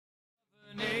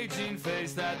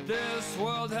face that this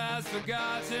world has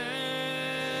forgotten.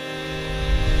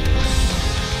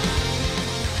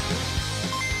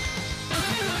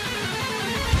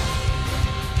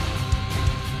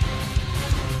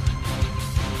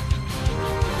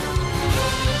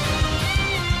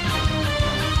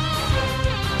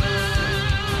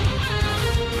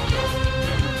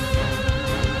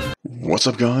 What's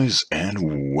up guys,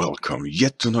 and welcome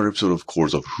yet to another episode of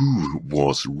course of Who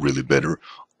Was Really Better.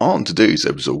 On today's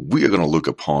episode we are going to look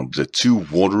upon the two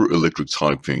water electric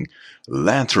typing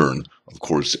Lanturn, of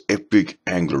course epic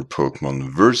angler Pokemon,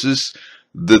 versus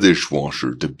the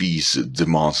dishwasher, the beast, the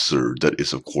monster that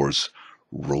is of course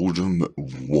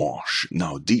ROTOM-WASH.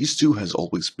 Now these two has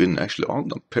always been actually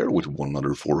on a pair with one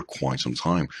another for quite some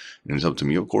time, and it's up to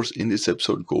me of course in this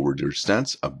episode to go over their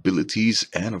stats, abilities,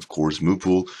 and of course move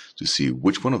pool to see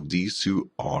which one of these two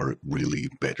are really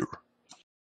better.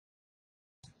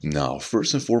 Now,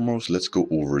 first and foremost, let's go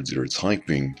over their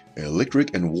typing.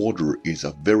 Electric and water is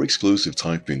a very exclusive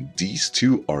typing. These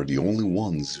two are the only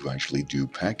ones who actually do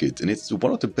pack it, and it's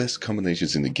one of the best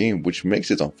combinations in the game, which makes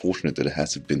it unfortunate that it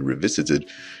hasn't been revisited.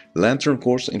 Lanturn, of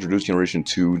course, introduced Generation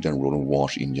 2, then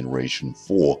ROTOM-WASH in Generation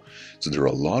 4. So there are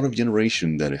a lot of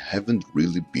generations that haven't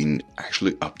really been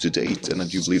actually up to date, and I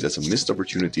do believe that's a missed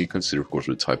opportunity, consider of course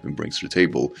what the typing brings to the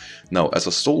table. Now, as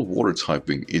a sole water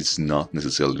typing, it's not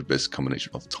necessarily the best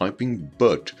combination of typing,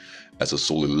 but as a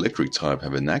sole electric type,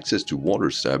 having access to water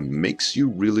stab makes you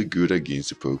really good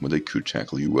against a Pokemon that could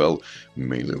tackle you well,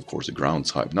 mainly of course the ground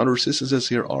type. Now the resistances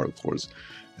here are of course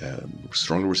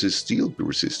strongly resist steel,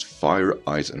 resist fire,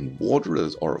 ice, and water,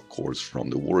 that are of course from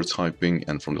the water typing,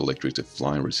 and from the electric the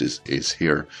flying resist is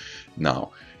here.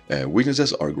 Now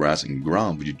weaknesses are grass and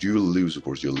ground, but you do lose of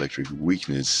course your electric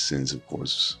weakness, since of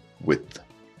course with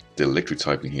the electric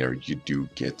typing here you do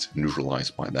get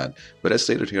neutralized by that. But as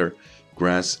stated here,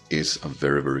 grass is a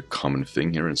very common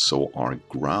thing here, and so are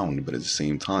ground, but at the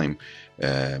same time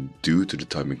due to the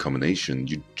typing combination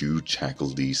you do tackle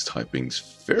these typings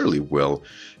fairly well.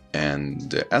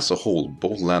 And as a whole,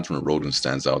 both Lanturn and Rotom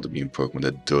stands out to being Pokemon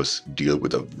that does deal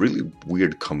with a really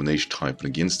weird combination typing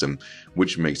against them,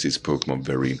 which makes this Pokemon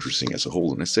very interesting as a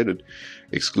whole. And I said it,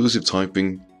 exclusive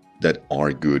typing that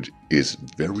are good is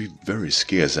very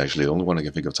scarce. Actually, the only one I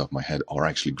can think of off the top of my head are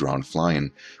actually ground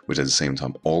flying, which at the same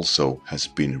time also has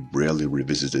been rarely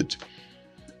revisited.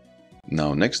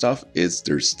 Now next off is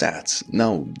their stats.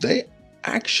 Now they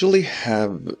actually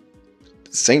have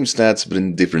same stats but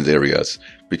in different areas,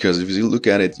 because if you look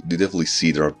at it you definitely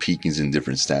see there are peakings in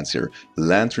different stats here.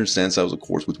 Lanturn stands out of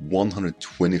course with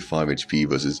 125 HP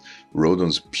versus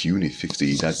Rotom's puny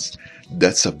 50.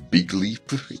 That's a big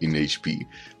leap in HP.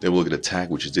 Then we'll look at attack,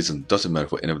 which doesn't matter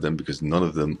for any of them because none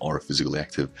of them are physically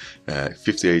active.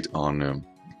 58 on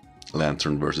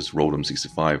Lanturn versus Rotom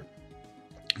 65.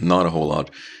 Not a whole lot.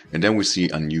 And then we see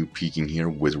a new peaking here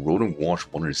with ROTOM-WASH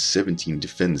 117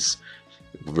 defense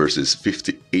versus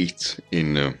 58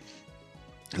 in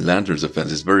Lanturn's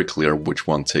defense. It's very clear which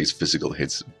one takes physical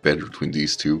hits better between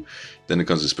these two. Then it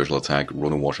comes to special attack.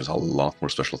 ROTOM-WASH has a lot more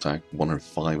special attack,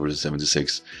 105 versus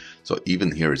 76. So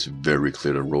even here it's very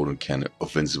clear that Rotom can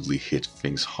offensively hit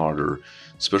things harder.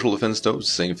 Special defense though,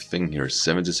 same thing here,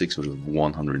 76 versus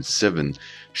 107.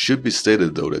 Should be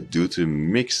stated though that due to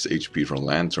mixed HP from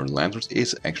Lanturn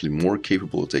is actually more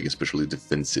capable of taking especially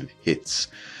defensive hits,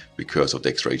 because of the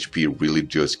extra HP really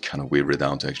just kind of wavered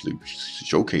down to actually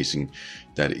showcasing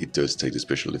that it does take the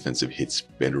special defensive hits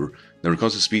better. Now when it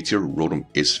comes to speed here, Rotom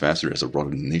is faster, as a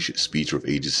broad niche speed of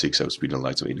 86, outspeed on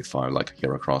lights of 85, like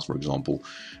Heracross for example.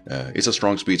 It's a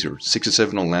strong speeder.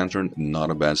 67 on Lanturn, not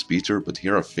a bad speeder, but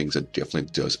here are things that definitely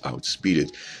does outspeed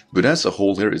it. But as a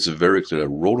whole here, it's very clear that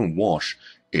ROTOM-WASH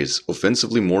is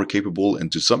offensively more capable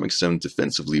and to some extent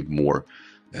defensively more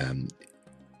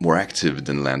active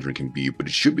than Lanturn can be. But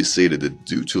it should be stated that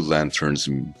due to Lanturn's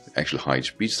actually high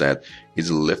HP stat, its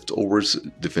leftovers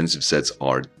defensive sets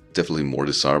are definitely more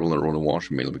desirable than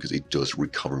ROTOM-WASH, mainly because it does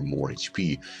recover more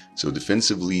HP. So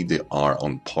defensively they are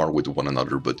on par with one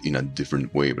another, but in a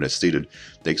different way. But as stated,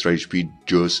 the extra HP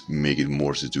does make it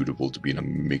more suitable to be in a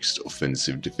mixed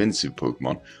offensive defensive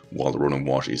Pokemon, while the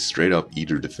ROTOM-WASH is straight up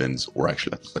either defense or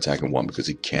actually attacking one, because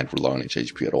it can't rely on its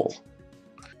HP at all.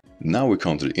 Now we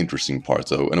come to the interesting part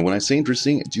though, and when I say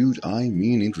interesting, dude, I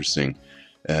mean interesting.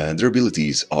 Their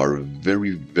abilities are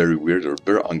very weird, they're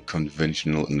very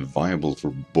unconventional and viable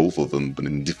for both of them, but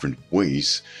in different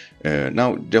ways.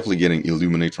 Now, definitely getting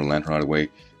Illuminate from Lanturn out of the way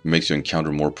makes you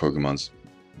encounter more Pokemons,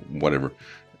 whatever.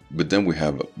 But then we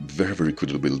have very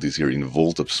cool abilities here in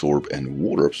Volt Absorb and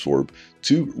Water Absorb.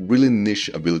 Two really niche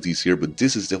abilities here, but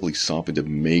this is definitely something that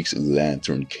makes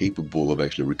Lanturn capable of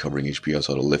actually recovering HP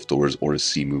outside of leftovers or a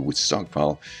C move with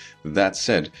Stockpile. That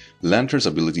said, Lanturn's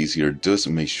abilities here does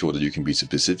make sure that you can be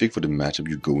specific for the matchup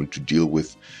you're going to deal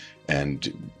with,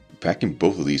 and packing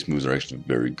both of these moves are actually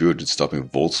very good. Stopping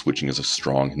Volt switching is a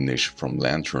strong niche from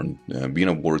Lanturn. Being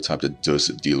a water type that does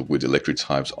deal with electric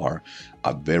types are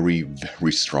a very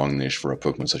strong niche for a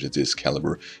Pokemon such as this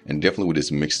caliber, and definitely with its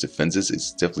mixed defenses,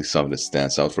 it's definitely something that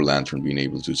stands out for Lanturn, being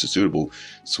able to suitable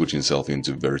switching itself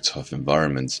into very tough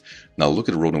environments. Now look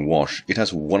at ROTOM-WASH. It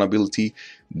has one ability.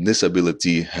 This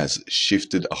ability has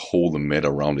shifted a whole meta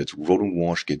around it.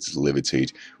 ROTOM-WASH gets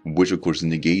Levitate, which of course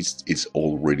negates its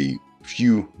already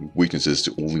few weaknesses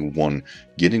to only one.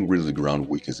 Getting rid of the ground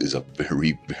weakness is a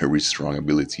very strong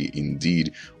ability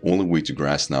indeed. Only weak to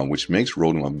grass now, which makes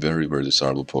Rotom a very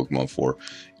desirable Pokemon for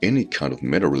any kind of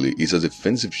meta really. It's a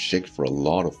defensive check for a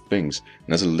lot of things,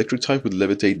 and as an electric type with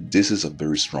Levitate, this is a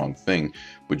very strong thing.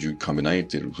 But you combine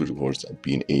it with, of course,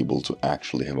 being able to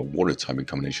actually have a water typing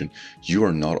combination, you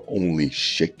are not only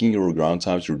checking your ground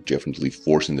types, you're definitely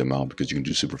forcing them out, because you can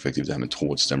do super effective damage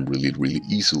towards them really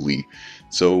easily.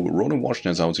 So ROTOM-WASH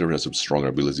stands out here as a stronger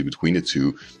ability between the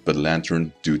two, but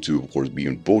Lanturn, due to of course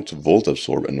being both Volt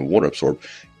Absorb and Water Absorb,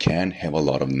 can have a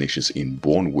lot of niches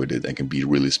inborn with it and can be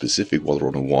really specific, while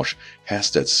ROTOM-WASH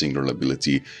has that singular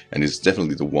ability, and is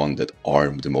definitely the one that are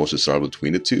the most desirable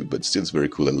between the two. But still, it's very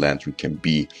cool that Lanturn can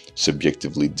be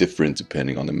subjectively different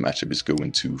depending on the matchup it's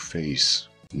going to face.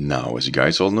 Now, as you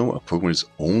guys all know, a Pokemon is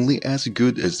only as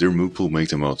good as their move pool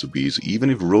makes them out to be, so even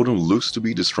if Rotom looks to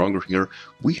be the stronger here,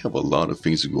 we have a lot of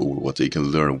things to go over what they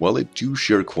can learn. While they do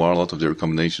share quite a lot of their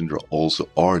combinations, there also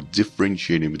are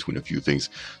differentiating between a few things.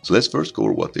 So let's first go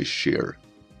over what they share.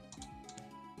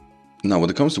 Now, when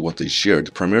it comes to what they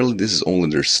shared, primarily this is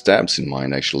only their stabs in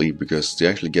mind actually, because they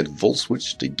actually get Volt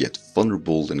Switch, they get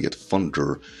Thunderbolt and get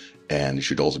Thunder. And it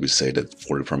should also be said that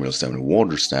for the primary stab and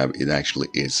water stab, it actually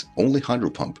is only Hydro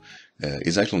Pump.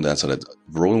 It's actually on that side that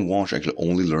ROTOM-WASH actually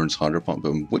only learns Hydro Pump,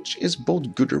 which is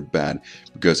both good or bad,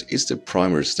 because it's the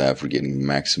primary stab for getting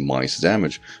maximized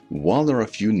damage. While there are a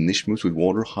few niche moves with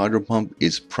water, Hydro Pump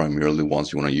is primarily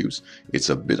ones you want to use. It's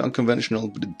a bit unconventional,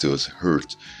 but it does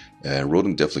hurt.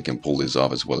 Rotom definitely can pull this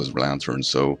off as well as Lanturn,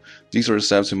 so these are the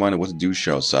stabs in mind. And what to do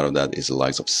share outside of that is the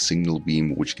likes of Signal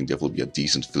Beam, which can definitely be a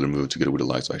decent filler move, together with the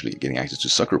likes of actually getting access to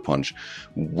Sucker Punch,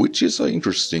 which is an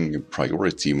interesting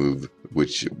priority move,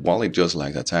 which while it does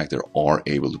lack attack, they are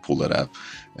able to pull that out.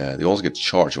 They also get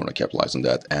Charge when I capitalize on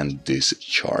that, and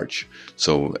Discharge.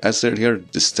 So as said here,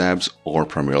 the stabs are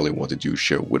primarily what they do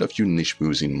share, with a few niche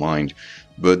moves in mind.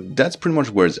 But that's pretty much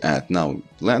where it's at. Now,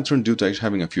 Lanturn, due to actually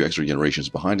having a few extra generations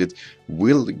behind it,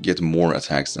 will get more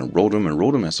attacks than Rotom, and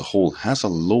Rotom as a whole has a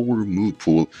lower move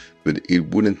pool, but it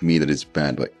wouldn't mean that it's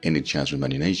bad by any chance of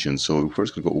imagination. So we're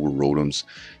first going to go over Rotom's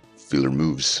filler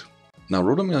moves. Now,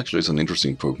 Rotom actually is an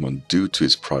interesting Pokemon due to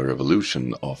its prior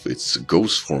evolution of its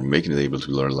Ghost form, making it able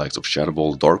to learn the likes of Shadow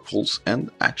Ball, Dark Pulse, and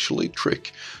actually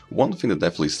Trick. One thing that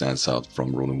definitely stands out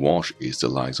from ROTOM-WASH is the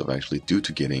likes of actually, due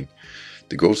to getting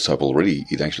the Ghost type already,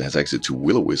 it actually has access to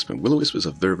Will-O-Wisp, and Will-O-Wisp is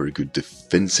a very good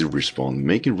defensive respawn,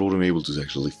 making Rotom able to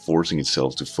actually forcing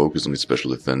itself to focus on its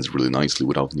special defense really nicely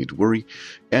without the need to worry,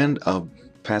 and a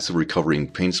passive recovery in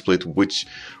Pain Split, which,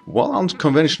 while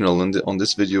unconventional and on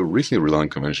this video really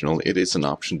unconventional, it is an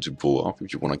option to pull off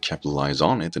if you want to capitalize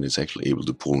on it, and it's actually able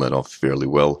to pull that off fairly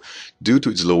well. Due to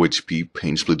its low HP,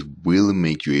 Pain Split will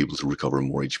make you able to recover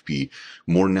more HP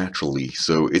more naturally,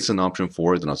 so it's an option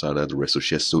for it, and outside of that, the rest of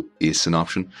Chesto is an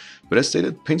option. But as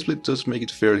stated, Pain Split does make it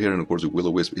fair here, and of course with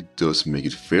Will-O-Wisp, it does make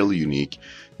it fairly unique.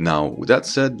 Now, with that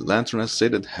said, Lanturn, as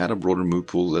stated, had a broader move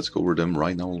pool. Let's go over them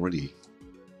right now already.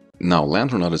 Now,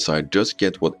 Lanturn on the other side does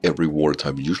get what every water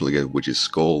type usually gets, which is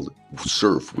called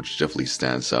Surf, which definitely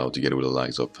stands out together with the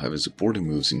likes of having supporting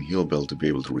moves in Heal Bell to be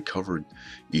able to recover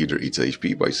either its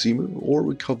HP by C-move or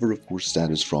recover, of course,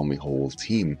 status from a whole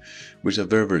team, which is a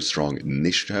very strong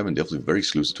niche to have and definitely very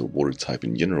exclusive to a water type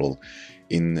in general.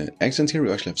 In Accent here, we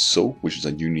actually have Soak, which is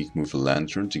a unique move for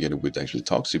Lanturn, together with actually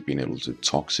Toxic, being able to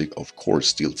Toxic, of course,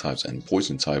 Steel types and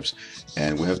Poison types.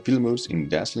 And we have Fill moves in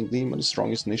Dazzling Gleam, and the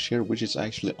strongest niche here, which is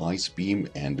actually Ice Beam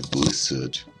and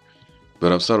Blizzard.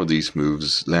 But outside of these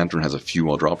moves, Lanturn has a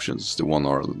few other options. The one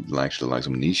are actually like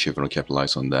some niche if I don't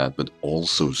capitalize on that, but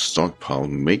also Stockpile,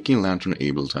 making Lanturn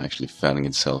able to actually fatten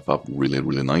itself up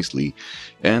really nicely.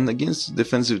 And against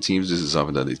defensive teams, this is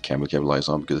something that it can capitalize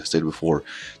on, because as I stated before,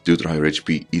 due to the higher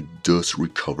HP, it does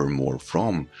recover more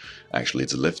from. Actually,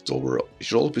 it's a leftover. It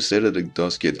should also be said that it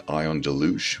does get Ion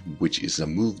Deluge, which is a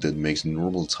move that makes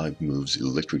normal type moves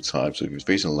electric type. So if you're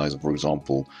facing Eliza, for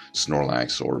example,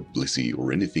 Snorlax or Blissey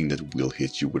or anything that will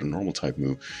hit you with a normal type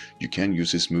move, you can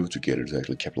use this move together to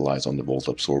actually capitalize on the Volt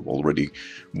Absorb already,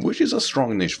 which is a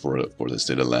strong niche for the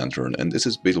state of Lantern. And this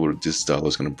is basically what this style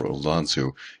is going to boil down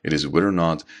to. It is whether or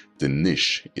not the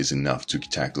niche is enough to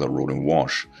tackle a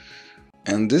Rotom-WASH.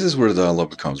 And this is where the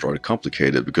dialogue becomes rather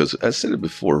complicated, because as stated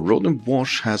before,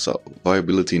 Rotom-WASH has a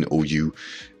viability in OU,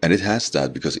 and it has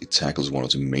that because it tackles one of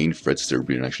the main threats there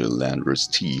being actually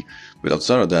Landorus T. But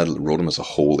outside of that, Rotom as a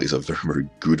whole is a very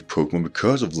good Pokemon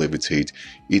because of Levitate.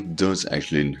 It does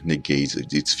actually negate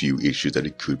its few issues that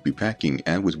it could be packing,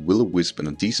 and with Will-O-Wisp and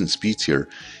a decent speed tier,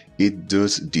 it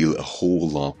does deal a whole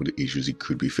lot with the issues it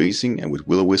could be facing, and with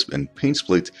Will-O-Wisp and Pain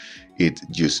Split, it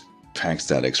just packs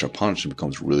that extra punch and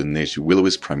becomes really niche.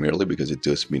 Will-O-Wisp primarily because it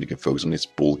does mean it can focus on its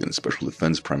bulk and special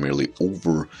defense primarily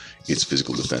over its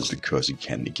physical defense, because it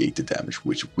can negate the damage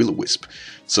with Will-O-Wisp.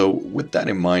 So with that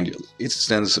in mind, it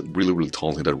stands really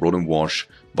tall here that Rotom-WASH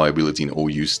viability in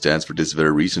OU stats for this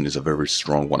very reason is a very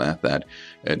strong one at that.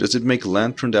 Does it make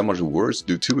Lantern that much worse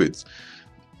due to it?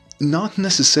 Not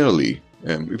necessarily.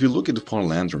 If you look at upon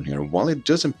Lantern here, while it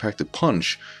does impact the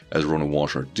punch, as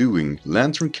Rotom-WASH are doing,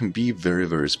 Lantern can be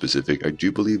very specific. I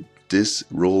do believe this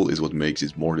role is what makes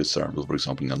it more desirable, for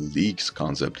example, in a League's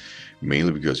concept,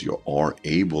 mainly because you are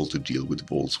able to deal with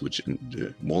Volt Switch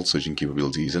and Volt Switching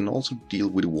capabilities, and also deal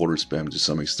with water spam to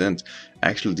some extent,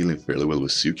 actually dealing fairly well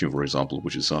with Suicune, for example,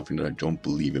 which is something that I don't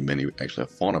believe many actually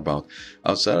have thought about.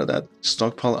 Outside of that,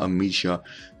 stockpile Amicia,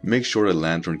 make sure that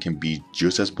Lantern can be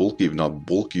just as bulky, if not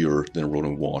bulkier, than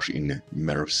Rotom-WASH in a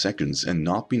matter of seconds, and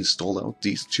not being stalled out.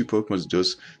 These two Pokemon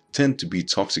just tend to be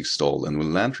toxic stall, and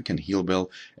when Lantern can Heal Bell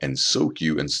and soak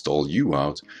you and stall you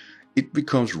out, it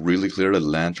becomes really clear that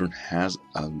Lantern has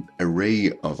an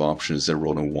array of options that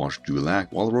Rotom-WASH do lack.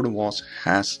 While Rotom-WASH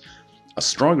has a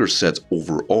stronger set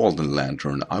overall than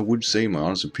Lantern, I would say, in my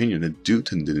honest opinion, that due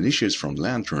to the niches from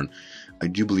Lantern, I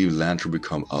do believe Lantern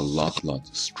become a lot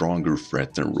stronger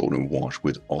threat than Rotom-WASH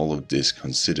with all of this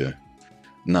considered.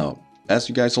 Now, as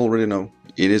you guys already know,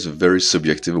 it is very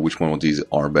subjective which one of these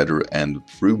are better, and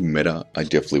through meta, I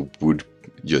definitely would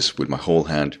just with my whole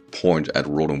hand point at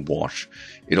Rotom-WASH.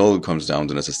 It all comes down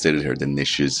to, as I stated here, the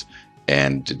niches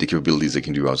and the capabilities they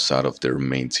can do outside of their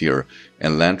main tier.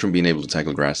 And Lantern being able to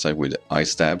tackle grass type with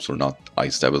ice stabs, or not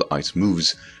ice stab but ice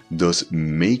moves, does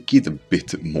make it a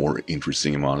bit more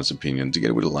interesting in my honest opinion,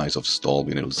 together with the likes of Stall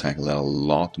being able to tackle that a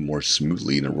lot more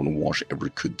smoothly than Rotom-WASH ever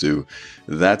could do.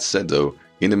 That said though,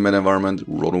 in the meta environment,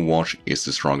 Rotom-WASH is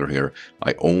the stronger here.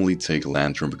 I only take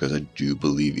Lantern because I do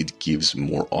believe it gives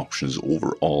more options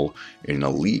overall in a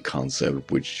League concept,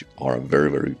 which are a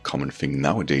very common thing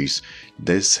nowadays.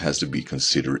 This has to be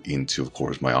considered into, of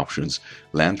course, my options.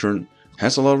 Lantern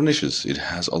has a lot of niches. It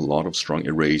has a lot of strong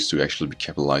arrays to actually be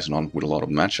capitalizing on with a lot of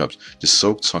matchups. The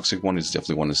Soak Toxic one is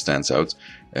definitely one that stands out.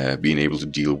 Being able to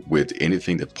deal with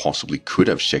anything that possibly could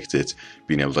have checked it,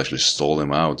 being able to actually stall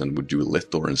them out and would do a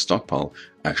leftover and stockpile,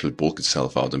 actually bulk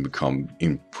itself out and become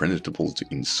impenetrable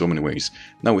in so many ways.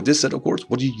 Now with this said, of course,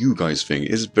 what do you guys think?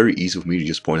 It's very easy for me to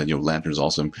just point at, Lantern's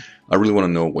awesome. I really want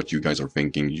to know what you guys are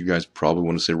thinking. You guys probably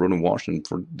want to say Rotom-WASH, and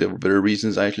for the very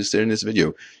reasons I actually said in this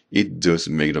video, it does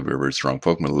make it a very strong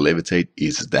Pokemon. Levitate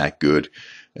is that good.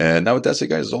 Now with that said,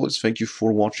 guys, as always, thank you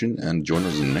for watching, and join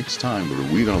us next time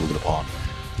where we're gonna look upon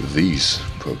these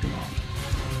Pokemon.